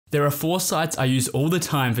There are 4 sites I use all the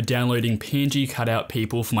time for downloading PNG cutout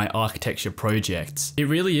people for my architecture projects. It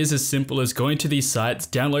really is as simple as going to these sites,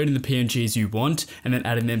 downloading the PNGs you want, and then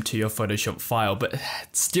adding them to your Photoshop file. But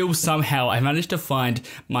still somehow I managed to find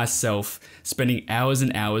myself spending hours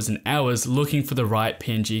and hours and hours looking for the right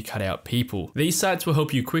PNG cutout people. These sites will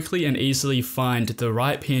help you quickly and easily find the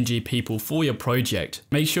right PNG people for your project.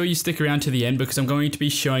 Make sure you stick around to the end because I'm going to be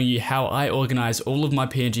showing you how I organize all of my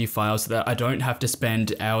PNG files so that I don't have to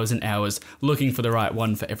spend hours and hours looking for the right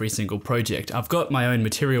one for every single project. I've got my own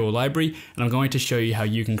material library and I'm going to show you how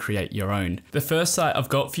you can create your own. The first site I've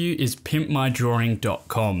got for you is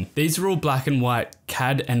pimpmydrawing.com. These are all black and white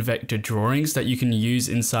CAD and vector drawings that you can use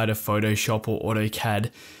inside of Photoshop or AutoCAD.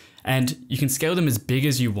 And you can scale them as big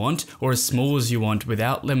as you want or as small as you want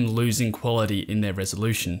without them losing quality in their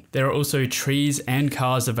resolution. There are also trees and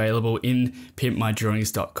cars available in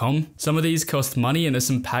pimpmydrawings.com. Some of these cost money and there's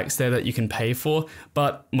some packs there that you can pay for,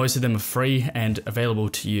 but most of them are free and available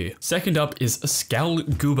to you. Second up is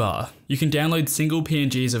Skalgubbar. You can download single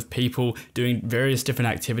PNGs of people doing various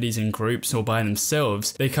different activities in groups or by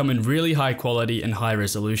themselves. They come in really high quality and high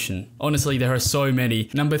resolution. Honestly, there are so many.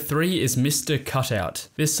 Number 3 is Mr. Cutout.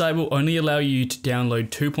 This site will only allow you to download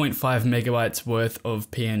 2.5 megabytes worth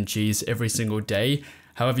of PNGs every single day.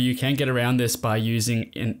 However, you can get around this by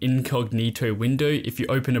using an incognito window. If you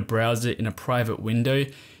open a browser in a private window,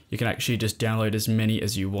 you can actually just download as many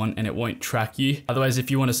as you want and it won't track you. Otherwise,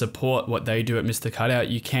 if you want to support what they do at Mr. Cutout,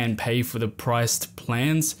 you can pay for the priced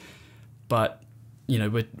plans. But, you know,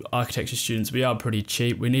 we're architecture students, we are pretty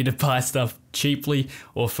cheap. We need to buy stuff cheaply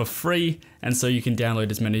or for free. And so you can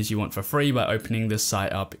download as many as you want for free by opening this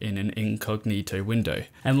site up in an incognito window.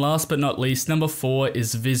 And last but not least, number 4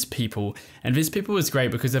 is Viz People. And Viz People is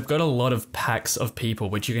great because they've got a lot of packs of people,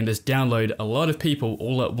 which you can just download a lot of people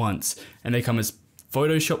all at once. And they come as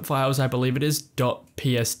Photoshop files, I believe it is,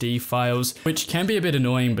 .psd files, which can be a bit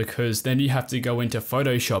annoying because then you have to go into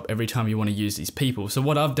Photoshop every time you want to use these people. So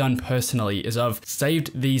what I've done personally is I've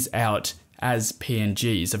saved these out as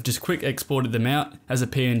PNGs. I've just quick exported them out as a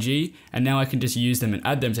PNG and now I can just use them and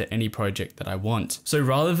add them to any project that I want. So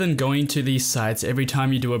rather than going to these sites every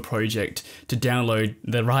time you do a project to download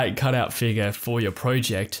the right cutout figure for your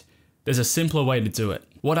project, there's a simpler way to do it.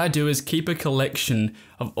 What I do is keep a collection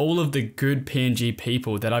of all of the good PNG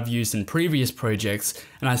people that I've used in previous projects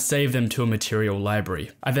and I save them to a material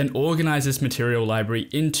library. I then organize this material library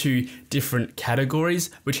into different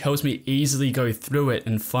categories, which helps me easily go through it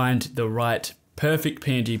and find the right perfect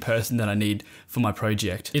PNG person that I need for my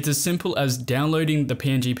project. It's as simple as downloading the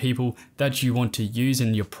PNG people that you want to use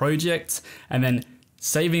in your projects and then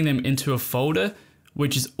saving them into a folder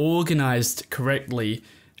which is organized correctly.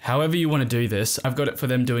 However you want to do this, I've got it for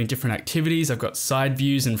them doing different activities. I've got side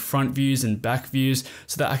views and front views and back views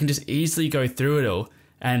so that I can just easily go through it all.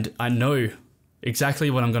 And I know exactly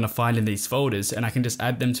what I'm going to find in these folders and I can just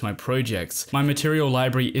add them to my projects. My material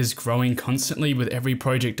library is growing constantly with every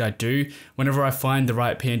project I do. Whenever I find the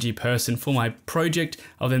right PNG person for my project,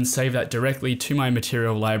 I'll then save that directly to my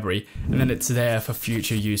material library and then it's there for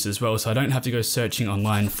future use as well. So I don't have to go searching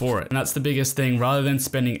online for it. And that's the biggest thing. Rather than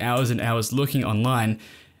spending hours and hours looking online,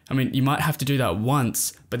 I mean, you might have to do that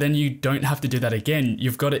once, but then you don't have to do that again.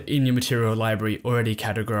 You've got it in your material library already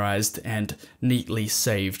categorized and neatly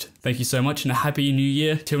saved. Thank you so much and a happy new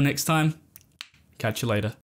year. Till next time, catch you later.